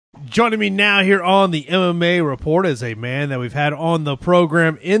Joining me now here on the MMA Report is a man that we've had on the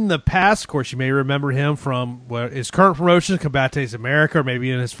program in the past. Of course, you may remember him from his current promotion, Combate Americas, or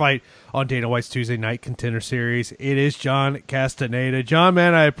maybe in his fight on Dana White's Tuesday Night Contender Series. It is John Castaneda. John,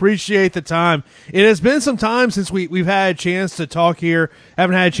 man, I appreciate the time. It has been some time since we've had a chance to talk here.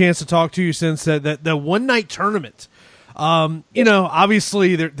 Haven't had a chance to talk to you since the one-night tournament.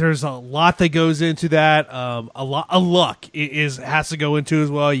 Obviously there's a lot that goes into that. A lot of luck has to go into as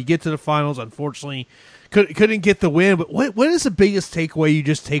well. You get to the finals, unfortunately, couldn't get the win. But what is the biggest takeaway you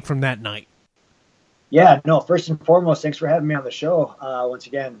just take from that night? Yeah, no. First and foremost, thanks for having me on the show once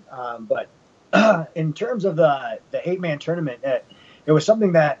again. But in terms of the 8-man tournament, it was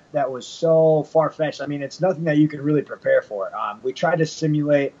something that was so far-fetched. I mean, it's nothing that you could really prepare for. We tried to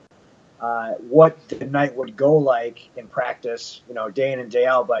simulate what the night would go like in practice, day in and day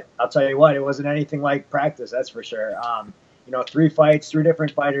out. But I'll tell you what, it wasn't anything like practice, that's for sure. 3 fights, 3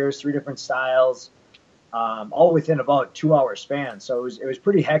 different fighters, 3 different styles, all within about 2-hour span. So it was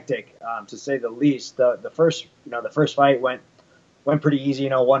pretty hectic, to say the least. The first fight went pretty easy,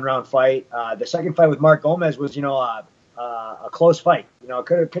 1-round fight. The second fight with Marc Gomez was, a close fight.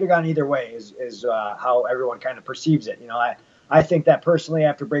 Could have gone either way is how everyone kind of perceives it. I think that personally,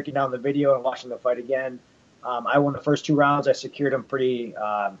 after breaking down the video and watching the fight again, I won the first 2 rounds. I secured him pretty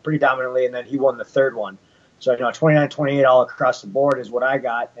dominantly, and then he won the third one. So 29-28 all across the board is what I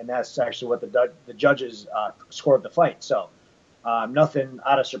got, and that's actually what the judges scored the fight. So nothing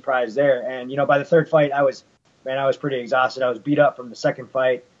out of surprise there. And by the third fight, I was pretty exhausted. I was beat up from the second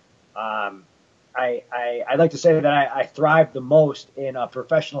fight. I'd like to say that I thrived the most in a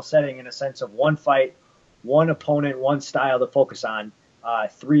professional setting in a sense of one fight, one opponent, one style to focus on,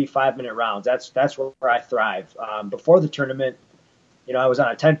 3 5-minute rounds. That's where I thrive. Before the tournament, I was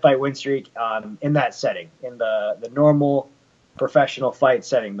on a 10-fight win streak in that setting, in the normal professional fight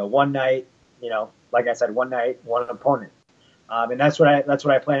setting, the one night, like I said, one night, one opponent. And that's what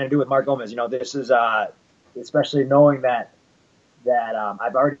I plan to do with Marc Gomez. This is especially knowing that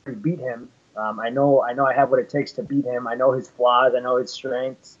I've already beat him. I know I have what it takes to beat him. I know his flaws. I know his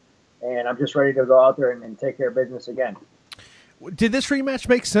strengths. And I'm just ready to go out there and take care of business again. Did this rematch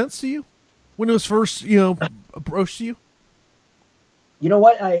make sense to you when it was first, approached to you? You know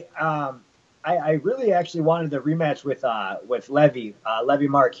what? I really actually wanted the rematch with Levy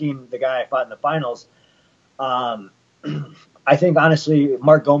Marquin, the guy I fought in the finals. I think honestly,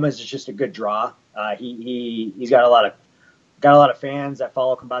 Marc Gomez is just a good draw. He's got a lot of fans that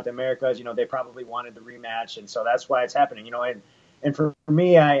follow Combate Americas. They probably wanted the rematch, and so that's why it's happening. And for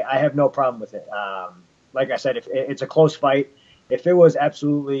me, I have no problem with it. Like I said, if it's a close fight, if it was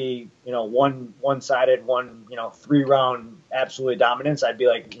absolutely, one-sided, 3-round absolute dominance, I'd be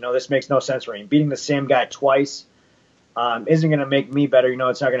like, this makes no sense for me. Beating the same guy twice isn't going to make me better.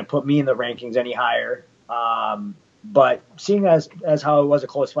 It's not going to put me in the rankings any higher. But seeing as how it was a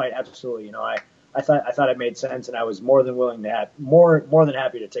close fight, absolutely. I thought it made sense, and I was more than willing to have more than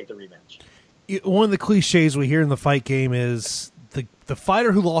happy to take the rematch. One of the cliches we hear in the fight game is the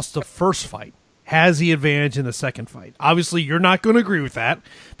fighter who lost the first fight has the advantage in the second fight. Obviously, you're not going to agree with that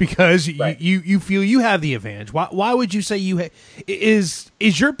because right. you feel you have the advantage. Why would you say is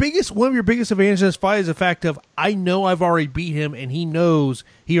one of your biggest advantages in this fight is the fact of I know I've already beat him and he knows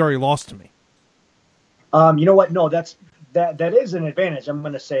he already lost to me? You know what? No, that is an advantage. I'm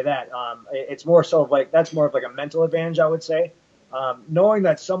going to say that. It's more so that's more of like a mental advantage, I would say. Knowing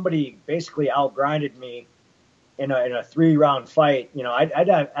that somebody basically outgrinded me in a 3-round fight, I'd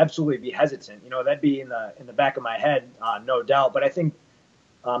absolutely be hesitant. That'd be in the back of my head, no doubt. But I think,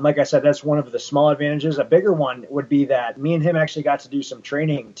 like I said, that's one of the small advantages. A bigger one would be that me and him actually got to do some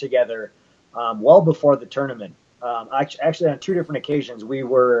training together well before the tournament. Actually, on 2 different occasions, we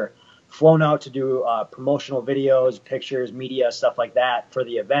were flown out to do promotional videos, pictures, media, stuff like that for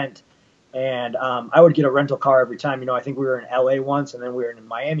the event. And I would get a rental car every time. I think we were in LA once, and then we were in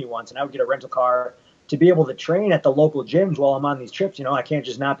Miami once, and I would get a rental car to be able to train at the local gyms while I'm on these trips. I can't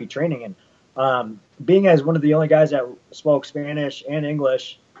just not be training. And being as one of the only guys that spoke Spanish and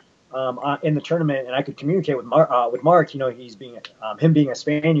English in the tournament, and I could communicate with Marc, he's him being a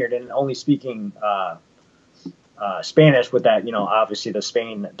Spaniard and only speaking Spanish with that, obviously the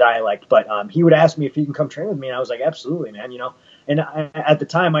Spain dialect. But he would ask me if he can come train with me, and I was like, absolutely, man. And at the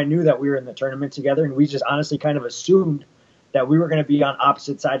time, I knew that we were in the tournament together, and we just honestly kind of assumed that we were going to be on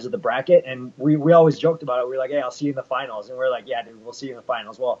opposite sides of the bracket. And we always joked about it. We were like, hey, I'll see you in the finals. And we're like, yeah, dude, we'll see you in the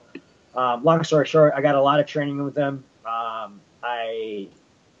finals. Well, long story short, I got a lot of training with him. I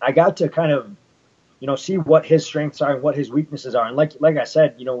got to kind of, see what his strengths are and what his weaknesses are. And like I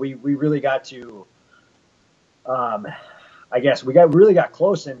said, we really got to I guess we really got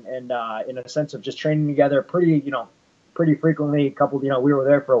close and in a sense of just training together pretty frequently. We were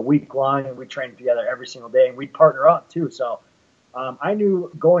there for a week long and we trained together every single day and we'd partner up too. So I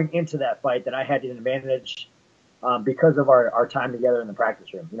knew going into that fight that I had an advantage because of our time together in the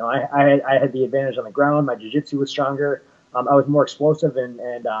practice room. I had the advantage on the ground. My jiu-jitsu was stronger. I was more explosive and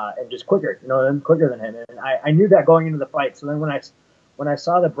just quicker, quicker than him. And I knew that going into the fight. So then when I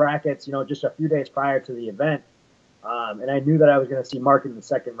saw the brackets, just a few days prior to the event, and I knew that I was going to see Marc in the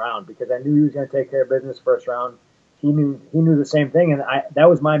second round because I knew he was going to take care of business first round. He knew the same thing, and that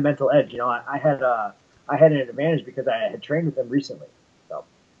was my mental edge. I had an advantage because I had trained with him recently. So,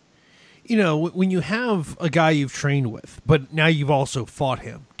 when you have a guy you've trained with, but now you've also fought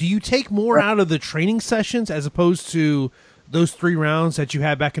him, do you take more out of the training sessions as opposed to those 3 rounds that you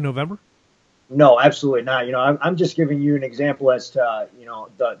had back in November? No, absolutely not. I'm just giving you an example as to,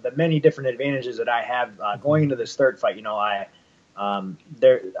 the many different advantages that I have going into this third fight. I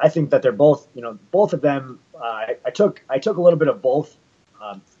think that they're both, both of them. I took a little bit of both,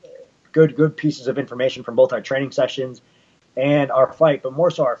 good pieces of information from both our training sessions and our fight, but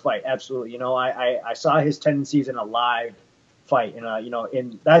more so our fight. Absolutely. I saw his tendencies in a live fight, and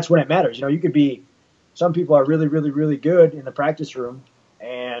and that's when it matters. You could be. Some people are really, really, really good in the practice room.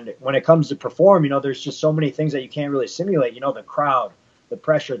 And when it comes to perform, there's just so many things that you can't really simulate. The crowd, the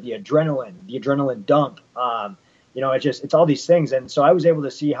pressure, the adrenaline dump. It's all these things. And so I was able to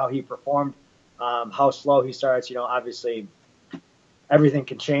see how he performed, how slow he starts. Obviously everything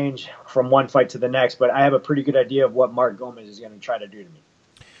can change from one fight to the next, but I have a pretty good idea of what Marc Gomez is going to try to do to me.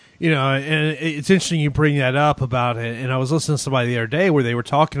 And it's interesting you bring that up about it. And I was listening to somebody the other day where they were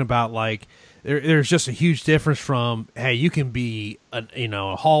talking about there's just a huge difference from, hey, you can be a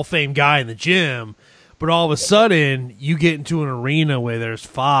Hall of Fame guy in the gym, but all of a sudden you get into an arena where there's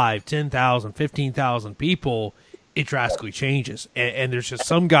 5, 10,000, 15,000 people, it drastically changes. And there's just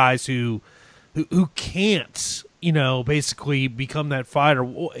some guys who can't, basically become that fighter.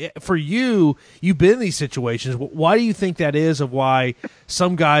 For you, you've been in these situations. Why do you think that is, of why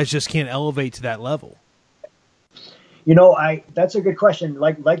some guys just can't elevate to that level? That's a good question.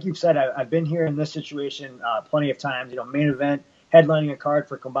 Like you've said, I've been here in this situation plenty of times. Main event, headlining a card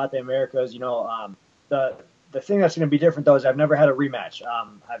for Combate Americas. The thing that's going to be different though is I've never had a rematch.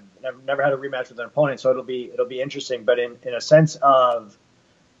 I've never had a rematch with an opponent, so it'll be interesting. But in a sense of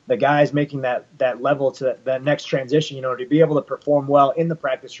the guys making that level to that next transition, to be able to perform well in the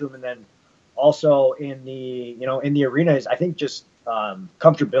practice room and then also in the arena is, I think, just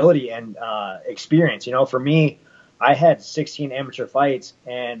comfortability and experience. For me, I had 16 amateur fights,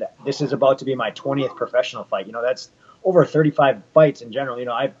 and this is about to be my 20th professional fight. That's over 35 fights in general.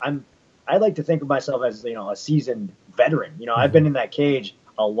 I like to think of myself as, a seasoned veteran. I've been in that cage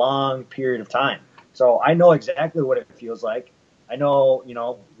a long period of time. So I know exactly what it feels like. I know,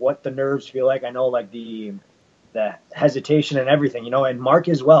 what the nerves feel like. I know the hesitation and everything, and Marc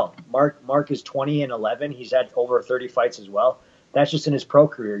as well. Marc is 20-11. He's had over 30 fights as well. That's just in his pro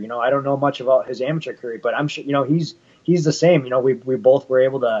career. I don't know much about his amateur career, but I'm sure, he's the same. We both were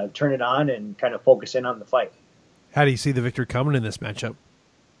able to turn it on and kind of focus in on the fight. How do you see the victory coming in this matchup?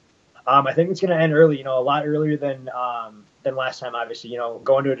 I think it's going to end early, a lot earlier than last time, obviously,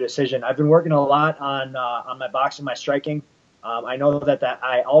 going to a decision. I've been working a lot on my boxing, my striking. I know that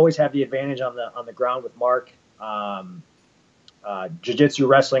I always have the advantage on the ground with Marc, jiu-jitsu,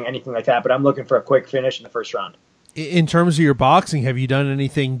 wrestling, anything like that, but I'm looking for a quick finish in the first round. In terms of your boxing, have you done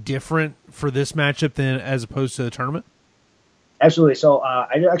anything different for this matchup than as opposed to the tournament? Absolutely. So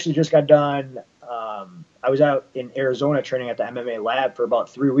I actually just got done. I was out in Arizona training at the MMA lab for about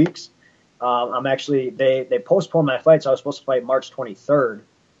 3 weeks. They postponed my fight, so I was supposed to fight March 23rd.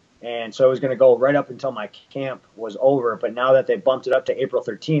 And so I was going to go right up until my camp was over. But now that they bumped it up to April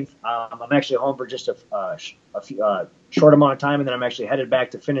 13th, I'm actually home for just a short amount of time. And then I'm actually headed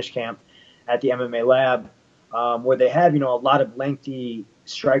back to finish camp at the MMA lab, where they have, a lot of lengthy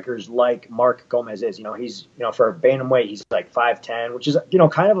strikers like Marc Gomez is. He's, for a bantamweight, he's like 5'10", which is,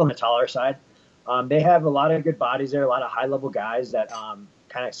 kind of on the taller side. They have a lot of good bodies there, a lot of high-level guys that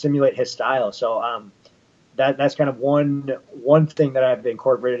kind of simulate his style. So that's kind of one thing that I've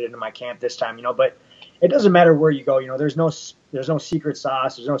incorporated into my camp this time, but it doesn't matter where you go. There's no secret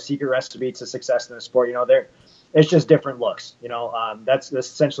sauce. There's no secret recipe to success in the sport. It's just different looks. That's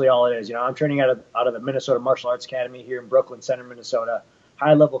essentially all it is. I'm training out of the Minnesota Martial Arts Academy here in Brooklyn Center, Minnesota.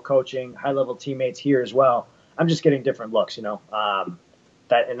 High level coaching, high level teammates here as well. I'm just getting different looks.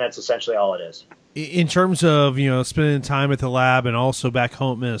 That's essentially all it is. In terms of spending time at the lab and also back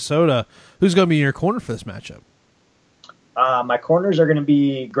home in Minnesota, who's going to be in your corner for this matchup? My corners are going to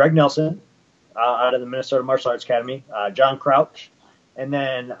be Greg Nelson out of the Minnesota Martial Arts Academy, John Crouch, and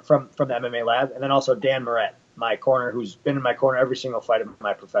then from the MMA Lab, and then also Dan Moret, my corner, who's been in my corner every single fight of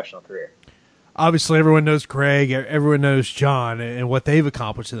my professional career. Obviously, everyone knows Greg, everyone knows John, and what they've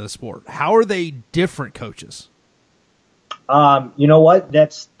accomplished in the sport. How are they different coaches? You know what?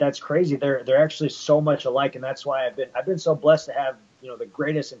 That's crazy. They're actually so much alike, and that's why I've been so blessed to have the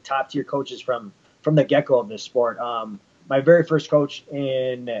greatest and top tier coaches from the get go of this sport. My very first coach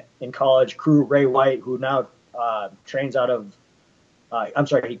in college, Crew Ray White, who now trains out of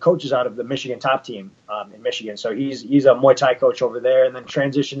he coaches out of the Michigan top team in Michigan. So he's a Muay Thai coach over there, and then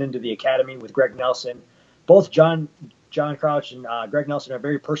transitioned into the academy with Greg Nelson. Both John Crouch and Greg Nelson are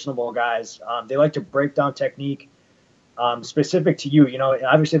very personable guys. They like to break down technique specific to you.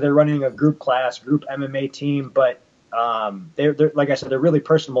 Obviously they're running a group MMA team, but they're like I said, they're really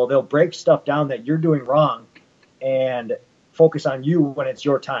personable. They'll break stuff down that you're doing wrong and focus on you when it's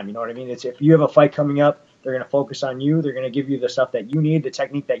your time. You know what I mean? It's if you have a fight coming up, they're going to focus on you. They're going to give you the stuff that you need, the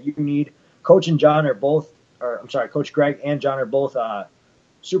technique that you need. Coach Greg and John are both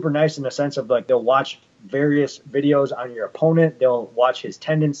super nice in the sense of like they'll watch various videos on your opponent. They'll watch his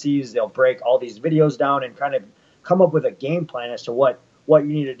tendencies. They'll break all these videos down and kind of come up with a game plan as to what you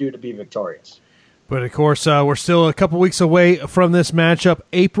need to do to be victorious. But, of course, we're still a couple weeks away from this matchup,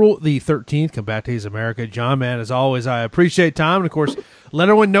 April the 13th, Combate Americas. John, man, as always, I appreciate time. And, of course, let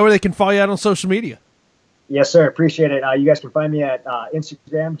everyone know where they can follow you out on social media. Yes, sir. Appreciate it. You guys can find me at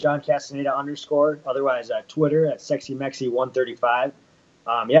Instagram, John Castaneda _. Otherwise, Twitter at SexyMexi135.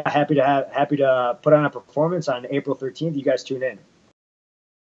 Happy to put on a performance on April 13th. You guys tune in.